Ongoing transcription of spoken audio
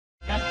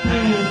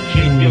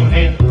shake your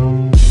head.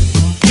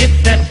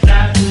 Get that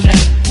style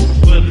check.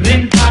 Put it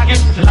in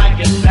pockets till I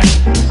get back.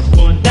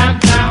 Going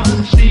downtown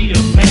to see a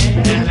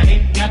man, and I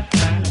ain't got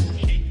time to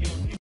shake your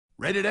head.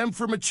 Rated M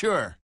for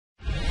mature.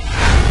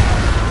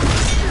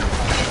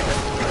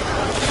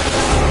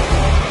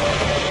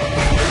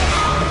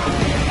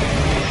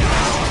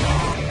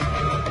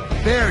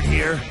 Baird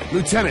here.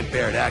 Lieutenant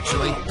Baird,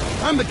 actually.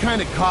 I'm the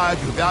kind of cog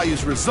who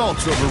values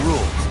results over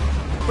rules.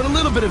 But a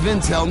little bit of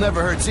intel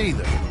never hurts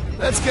either.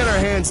 Let's get our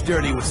hands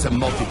dirty with some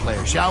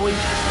multiplayer, shall we?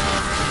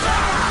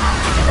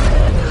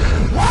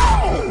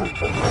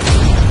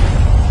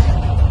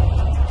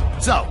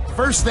 So,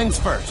 first things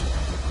first.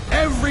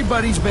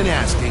 Everybody's been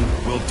asking,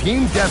 will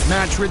Team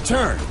Deathmatch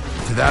return?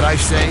 To that I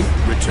say,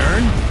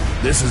 return?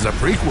 This is a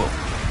prequel.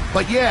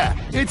 But yeah,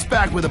 it's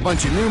back with a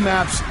bunch of new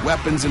maps,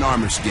 weapons, and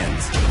armor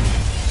skins.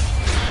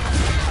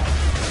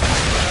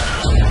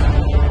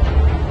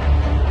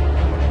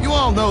 You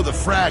all know the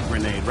frag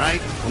grenade,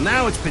 right? Well,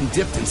 now it's been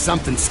dipped in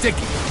something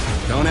sticky.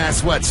 Don't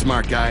ask what,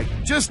 smart guy.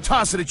 Just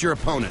toss it at your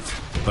opponent.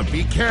 But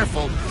be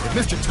careful. If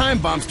Mr. Time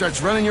Bomb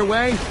starts running your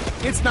way,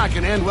 it's not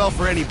gonna end well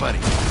for anybody.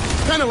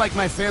 Kinda like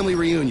my family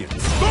reunions.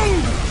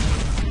 Boom!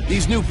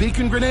 These new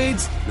beacon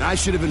grenades? I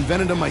should have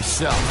invented them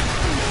myself.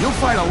 You'll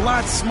fight a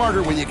lot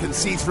smarter when you can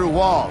see through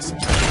walls.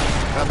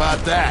 How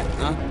about that,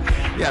 huh?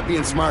 Yeah,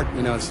 being smart,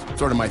 you know, is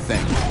sort of my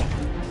thing.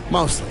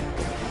 Mostly.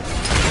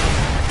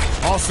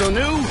 Also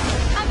new?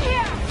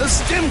 The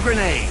stim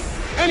grenade!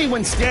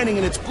 Anyone standing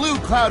in its blue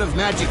cloud of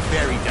magic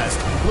fairy dust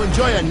will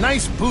enjoy a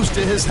nice boost to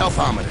his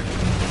healthometer.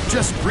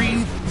 Just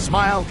breathe,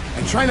 smile,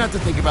 and try not to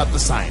think about the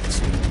science.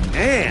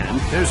 And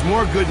there's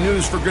more good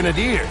news for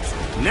grenadiers.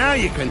 Now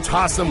you can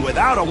toss them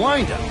without a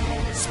wind-up.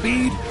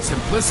 Speed,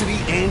 simplicity,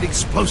 and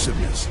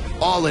explosiveness,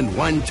 all in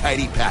one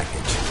tidy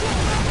package.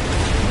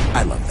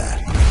 I love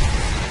that.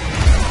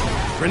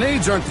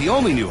 Grenades aren't the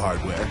only new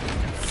hardware.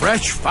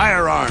 Fresh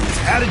firearms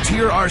added to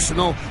your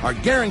arsenal are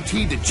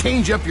guaranteed to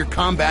change up your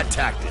combat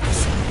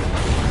tactics.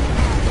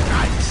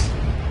 Nice.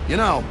 You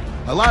know,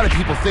 a lot of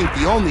people think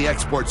the only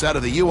exports out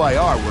of the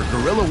UIR were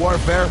guerrilla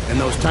warfare and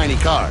those tiny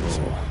cars.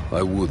 Oh,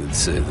 I wouldn't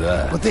say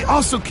that. But they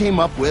also came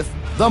up with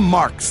the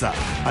Marksa,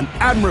 an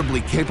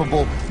admirably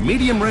capable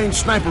medium-range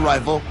sniper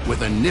rifle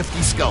with a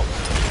nifty scope.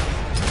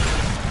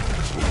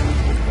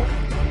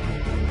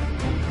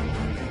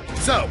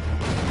 So,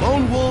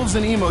 lone wolves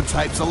and emo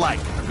types alike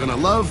are gonna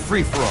love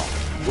free-for-all,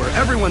 where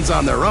everyone's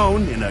on their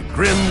own in a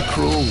grim,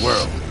 cruel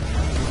world.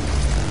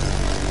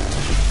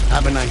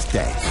 Have a nice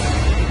day.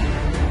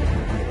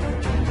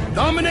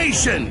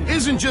 Domination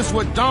isn't just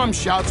what Dom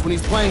shouts when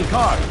he's playing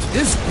cards.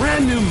 This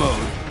brand new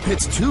mode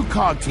pits two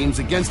COG teams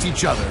against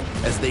each other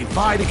as they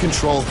vie to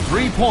control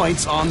 3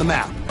 points on the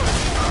map.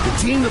 The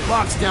team that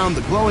locks down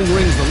the glowing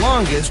rings the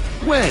longest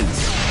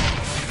wins.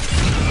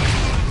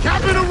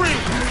 Capital ring!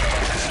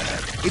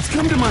 It's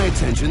come to my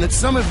attention that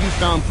some of you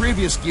found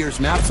previous Gears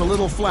maps a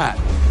little flat.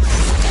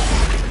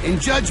 In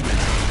Judgment,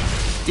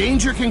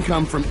 danger can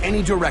come from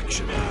any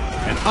direction,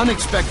 and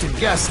unexpected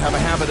guests have a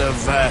habit of,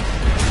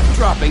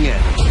 dropping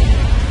in.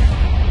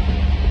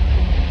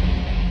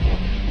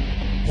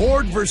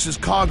 Horde versus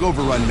COG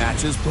Overrun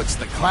matches puts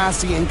the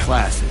classy in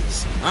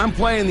classes. I'm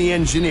playing the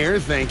engineer,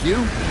 thank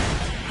you.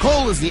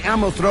 Cole is the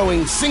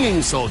ammo-throwing,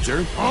 singing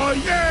soldier. Oh,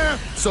 yeah!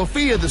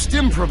 Sophia, the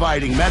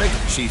stim-providing medic.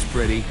 She's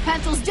pretty.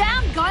 Pencils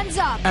down, guns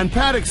up. And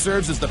Paddock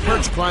serves as the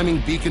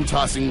perch-climbing,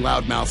 beacon-tossing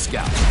loudmouth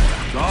scout.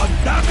 God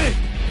damn it!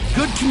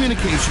 Good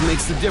communication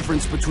makes the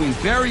difference between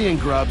burying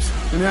grubs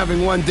and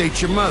having one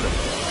date your mother.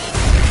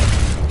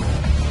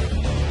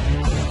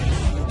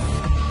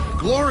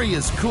 Glory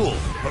is cool,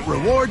 but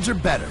rewards are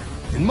better.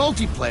 In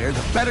multiplayer,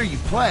 the better you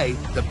play,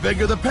 the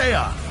bigger the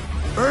payoff.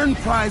 Earn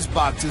prize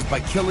boxes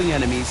by killing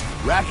enemies,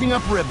 racking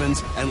up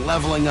ribbons, and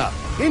leveling up.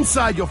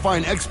 Inside, you'll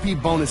find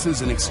XP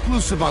bonuses and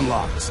exclusive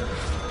unlocks.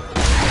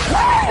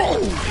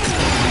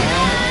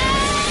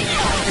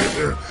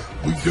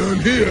 We done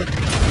here.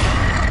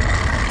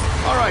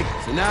 All right,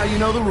 so now you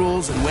know the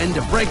rules and when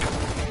to break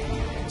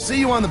them. See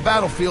you on the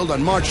battlefield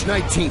on March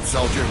 19th,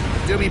 soldier.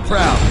 Do be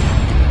proud.